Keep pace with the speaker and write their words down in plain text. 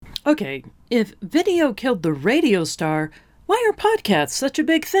Okay, if video killed the radio star, why are podcasts such a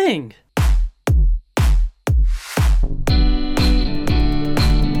big thing?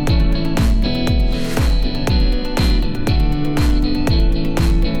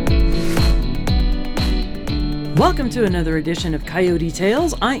 Welcome to another edition of Coyote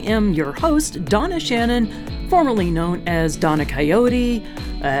Tales. I am your host, Donna Shannon, formerly known as Donna Coyote.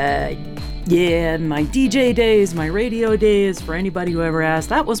 My DJ days, my radio days, for anybody who ever asked,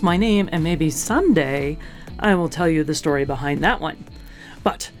 that was my name, and maybe someday I will tell you the story behind that one.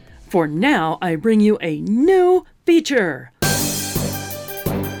 But for now, I bring you a new feature.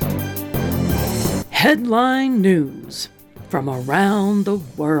 Headline news from around the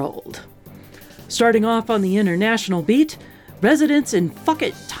world. Starting off on the international beat, residents in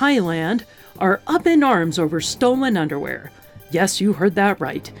Phuket, Thailand are up in arms over stolen underwear. Yes, you heard that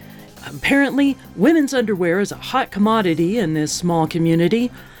right. Apparently, women's underwear is a hot commodity in this small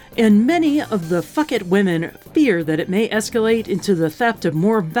community, and many of the Phuket women fear that it may escalate into the theft of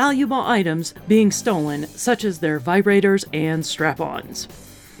more valuable items being stolen, such as their vibrators and strap-ons.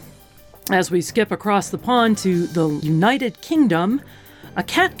 As we skip across the pond to the United Kingdom, a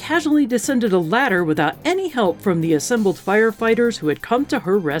cat casually descended a ladder without any help from the assembled firefighters who had come to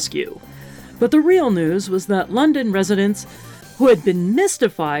her rescue. But the real news was that London residents who had been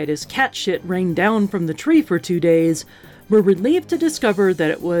mystified as cat shit rained down from the tree for 2 days, were relieved to discover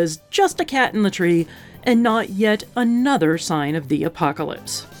that it was just a cat in the tree and not yet another sign of the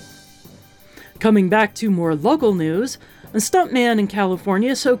apocalypse. Coming back to more local news, a stuntman in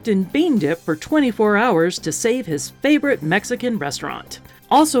California soaked in bean dip for 24 hours to save his favorite Mexican restaurant.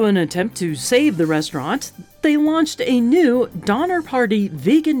 Also in an attempt to save the restaurant, they launched a new Donner Party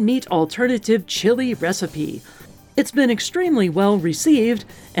vegan meat alternative chili recipe. It's been extremely well received,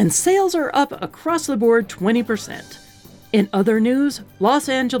 and sales are up across the board 20%. In other news, Los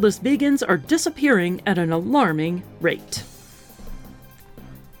Angeles vegans are disappearing at an alarming rate.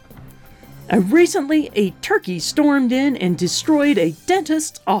 Recently, a turkey stormed in and destroyed a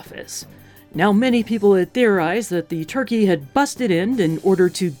dentist's office. Now, many people had theorized that the turkey had busted in order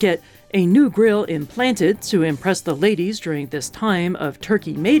to get a new grill implanted to impress the ladies during this time of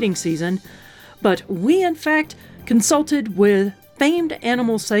turkey mating season, but we, in fact, consulted with famed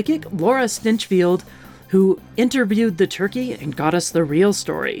animal psychic Laura Stinchfield, who interviewed the turkey and got us the real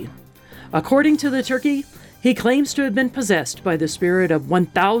story. According to the turkey, he claims to have been possessed by the spirit of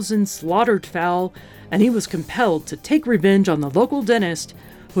 1,000 slaughtered fowl, and he was compelled to take revenge on the local dentist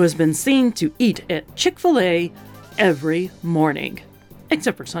who has been seen to eat at Chick-fil-A every morning.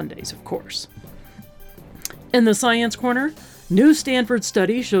 Except for Sundays, of course. In the Science Corner, new Stanford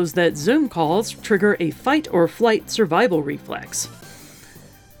study shows that Zoom calls trigger a fight-or-flight survival reflex.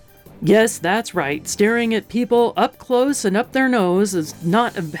 Yes, that's right. Staring at people up close and up their nose is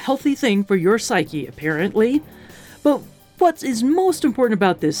not a healthy thing for your psyche, apparently. But what is most important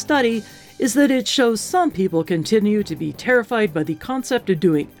about this study is that it shows some people continue to be terrified by the concept of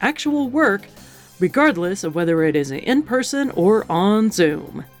doing actual work, regardless of whether it is in person or on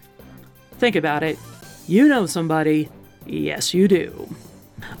Zoom. Think about it. You know somebody. Yes, you do.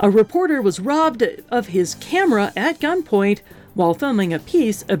 A reporter was robbed of his camera at gunpoint while filming a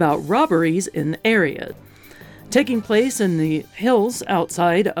piece about robberies in the area. Taking place in the hills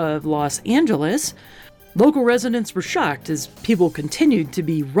outside of Los Angeles, local residents were shocked as people continued to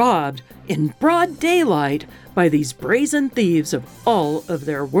be robbed in broad daylight by these brazen thieves of all of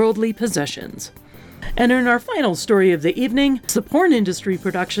their worldly possessions. And in our final story of the evening, the porn industry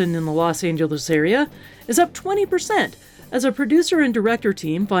production in the Los Angeles area is up 20%, as a producer and director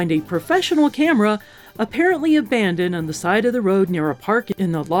team find a professional camera apparently abandoned on the side of the road near a park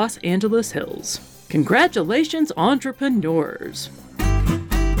in the Los Angeles hills. Congratulations, entrepreneurs!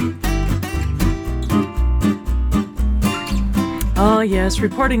 Oh yes,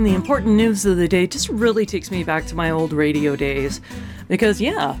 reporting the important news of the day just really takes me back to my old radio days. Because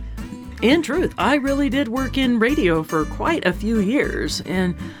yeah, in truth, I really did work in radio for quite a few years,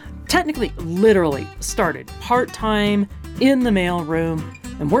 and technically, literally, started part-time in the mailroom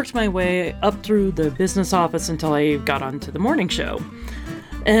and worked my way up through the business office until I got onto the morning show.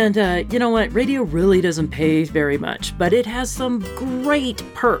 And you know what? Radio really doesn't pay very much, but it has some great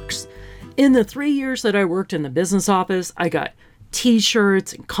perks. In the 3 years that I worked in the business office, I got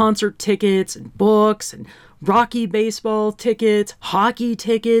t-shirts and concert tickets and books and Rocky baseball tickets, hockey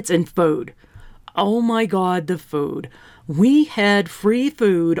tickets, and food. Oh my God, the food. We had free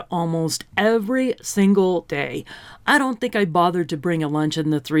food almost every single day. I don't think I bothered to bring a lunch in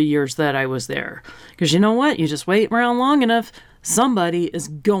the 3 years that I was there. Because you know what? You just wait around long enough, somebody is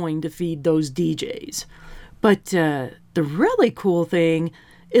going to feed those DJs. But the really cool thing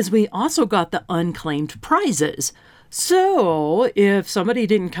is we also got the unclaimed prizes. So if somebody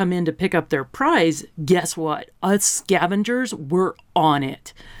didn't come in to pick up their prize, guess what? Us scavengers were on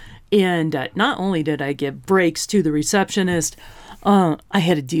it. And not only did I give breaks to the receptionist, I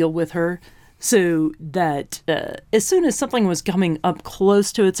had to deal with her so that as soon as something was coming up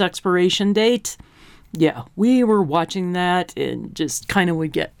close to its expiration date, yeah, we were watching that and just kind of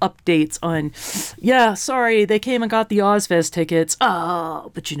would get updates on, yeah, sorry, they came and got the Ozfest tickets.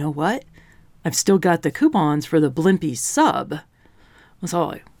 Oh, but you know what? I've still got the coupons for the Blimpie sub. I was all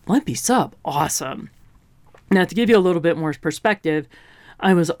like, Blimpie sub, awesome. Now, to give you a little bit more perspective,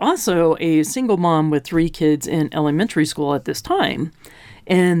 I was also a single mom with 3 kids in elementary school at this time.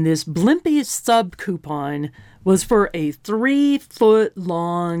 And this Blimpie sub coupon was for a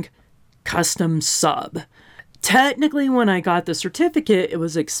 3-foot-long custom sub. Technically, when I got the certificate, it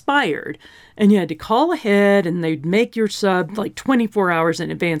was expired. And you had to call ahead and they'd make your sub like 24 hours in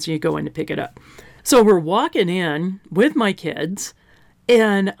advance and you go in to pick it up. So we're walking in with my kids.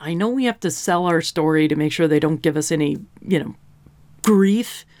 And I know we have to sell our story to make sure they don't give us any,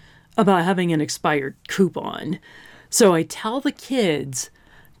 grief about having an expired coupon. So I tell the kids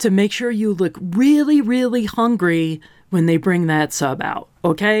to make sure you look really, really hungry when they bring that sub out.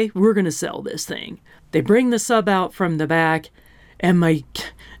 Okay? We're going to sell this thing. They bring the sub out from the back, and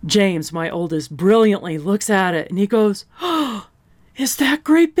James, my oldest, brilliantly looks at it and he goes, "Oh, is that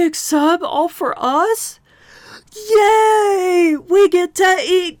great big sub all for us? Yay! We get to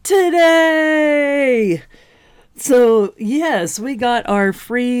eat today!" So, yes, we got our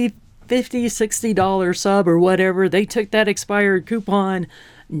free $50, $60 sub or whatever. They took that expired coupon.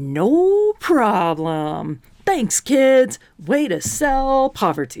 No problem. Thanks, kids. Way to sell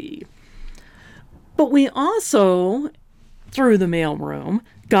poverty. But we also, through the mailroom,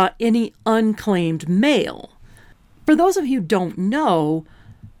 got any unclaimed mail. For those of you who don't know,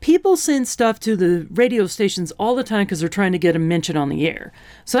 people send stuff to the radio stations all the time because they're trying to get a mention on the air.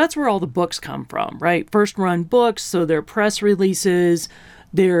 So that's where all the books come from, right? First run books, so they're press releases.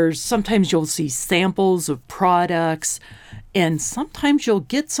 Sometimes you'll see samples of products, and sometimes you'll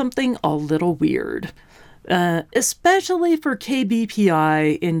get something a little weird. Especially for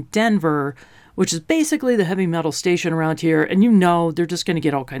KBPI in Denver, which is basically the heavy metal station around here, and they're just going to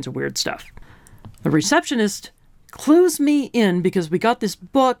get all kinds of weird stuff. The receptionist clues me in because we got this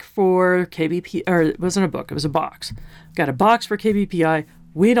book for KBP, or it wasn't a book, it was a box. Got a box for KBPI.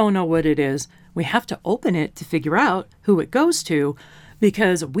 We don't know what it is. We have to open it to figure out who it goes to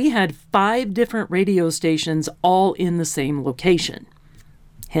because we had 5 different radio stations all in the same location.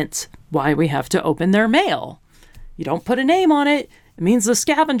 Hence why we have to open their mail. You don't put a name on it. It means the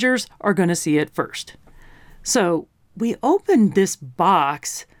scavengers are going to see it first. So we opened this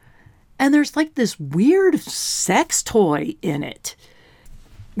box and there's like this weird sex toy in it.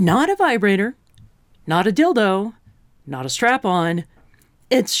 Not a vibrator, not a dildo, not a strap-on.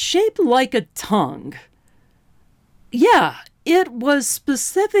 It's shaped like a tongue. Yeah, it was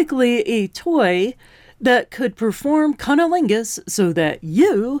specifically a toy that could perform cunnilingus so that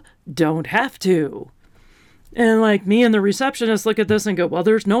you don't have to. And like me and the receptionist look at this and go, well,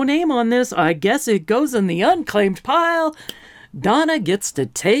 there's no name on this. I guess it goes in the unclaimed pile. Donna gets to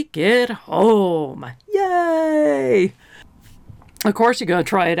take it home. Yay! Of course, you gotta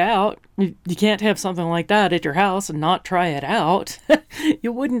try it out. You can't have something like that at your house and not try it out.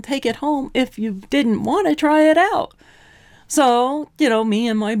 You wouldn't take it home if you didn't want to try it out. So, me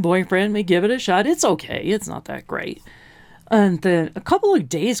and my boyfriend, we give it a shot. It's okay. It's not that great. And then a couple of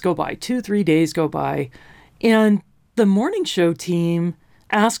days go by, 2-3 days go by, and the morning show team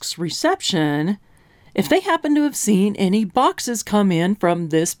asks reception if they happen to have seen any boxes come in from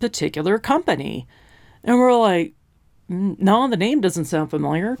this particular company. And we're like, no, the name doesn't sound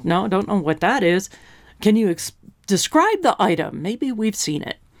familiar. No, I don't know what that is. Can you describe the item? Maybe we've seen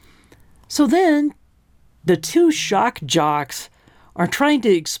it. So then the 2 shock jocks are trying to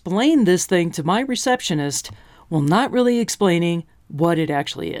explain this thing to my receptionist while not really explaining what it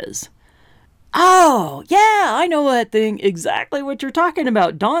actually is. Oh, yeah, I know that thing. Exactly what you're talking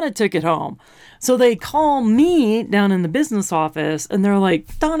about. Donna took it home. So they call me down in the business office and they're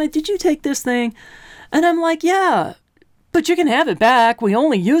like, Donna, did you take this thing? And I'm like, yeah, but you can have it back. We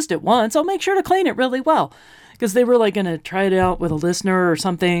only used it once. I'll make sure to clean it really well. Because they were like going to try it out with a listener or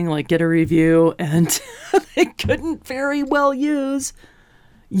something, like get a review. And they couldn't very well use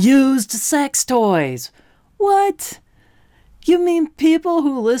used sex toys. What? You mean people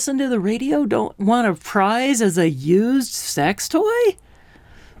who listen to the radio don't want a prize as a used sex toy?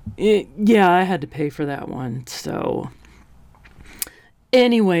 Yeah, I had to pay for that one. So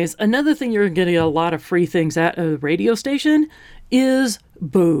anyways, another thing you're going to get a lot of free things at a radio station is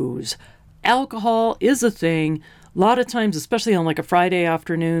booze. Alcohol is a thing. A lot of times, especially on like a Friday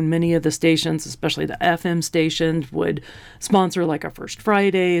afternoon, many of the stations, especially the FM stations, would sponsor like a First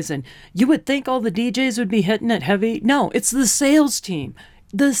Fridays, and you would think all the DJs would be hitting it heavy. No, it's the sales team,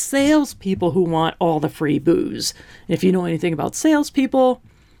 the salespeople who want all the free booze. If you know anything about salespeople,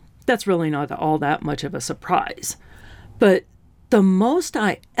 that's really not all that much of a surprise. But the most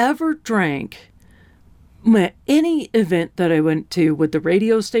I ever drank at any event that I went to with the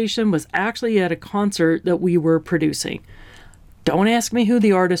radio station was actually at a concert that we were producing. Don't ask me who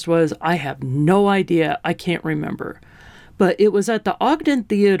the artist was. I have no idea. I can't remember. But it was at the Ogden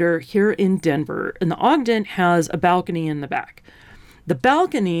Theater here in Denver, and the Ogden has a balcony in the back. The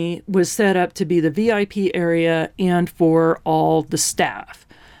balcony was set up to be the VIP area and for all the staff.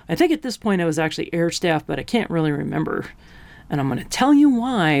 I think at this point I was actually air staff, but I can't really remember. And I'm going to tell you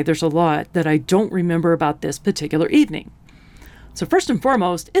why there's a lot that I don't remember about this particular evening. So first and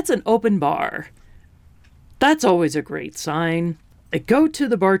foremost, it's an open bar. That's always a great sign. I go to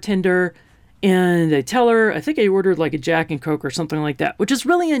the bartender and I tell her, I think I ordered like a Jack and Coke or something like that, which is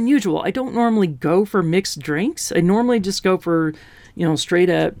really unusual. I don't normally go for mixed drinks. I normally just go for, straight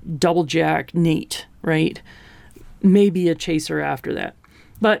up double Jack neat, right? Maybe a chaser after that.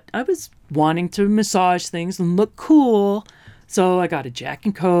 But I was wanting to massage things and look cool. So I got a Jack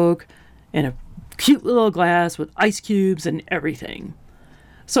and Coke and a cute little glass with ice cubes and everything.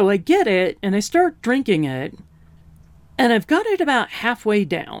 So I get it and I start drinking it, and I've got it about halfway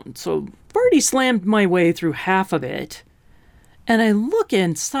down. So I've already slammed my way through half of it. And I look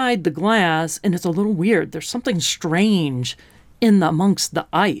inside the glass and it's a little weird. There's something strange amongst the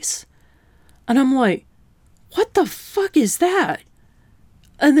ice. And I'm like, what the fuck is that?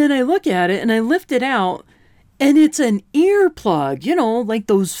 And then I look at it and I lift it out. And it's an earplug, like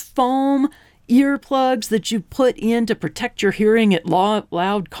those foam earplugs that you put in to protect your hearing at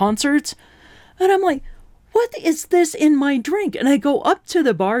loud concerts. And I'm like, what is this in my drink? And I go up to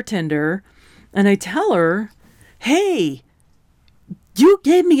the bartender and I tell her, hey, you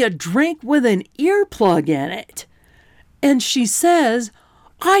gave me a drink with an earplug in it. And she says,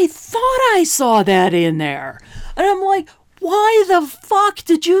 I thought I saw that in there. And I'm like, why the fuck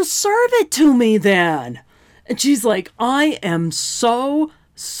did you serve it to me then? And she's like, I am so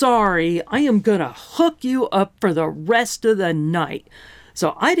sorry. I am going to hook you up for the rest of the night.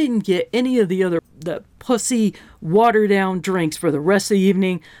 So I didn't get any of the pussy watered down drinks for the rest of the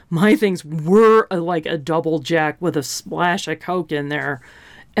evening. My things were like a double Jack with a splash of Coke in there.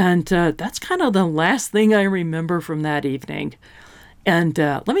 And that's kind of the last thing I remember from that evening. And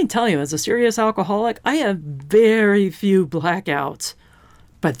let me tell you, as a serious alcoholic, I have very few blackouts.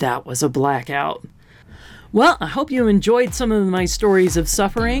 But that was a blackout. Well, I hope you enjoyed some of my stories of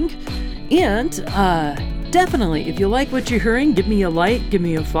suffering. And definitely, if you like what you're hearing, give me a like, give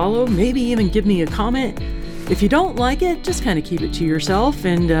me a follow, maybe even give me a comment. If you don't like it, just kind of keep it to yourself.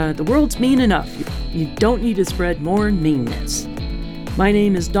 And the world's mean enough. You don't need to spread more meanness. My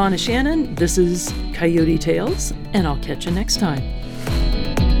name is Donna Shannon. This is Coyote Tales, and I'll catch you next time.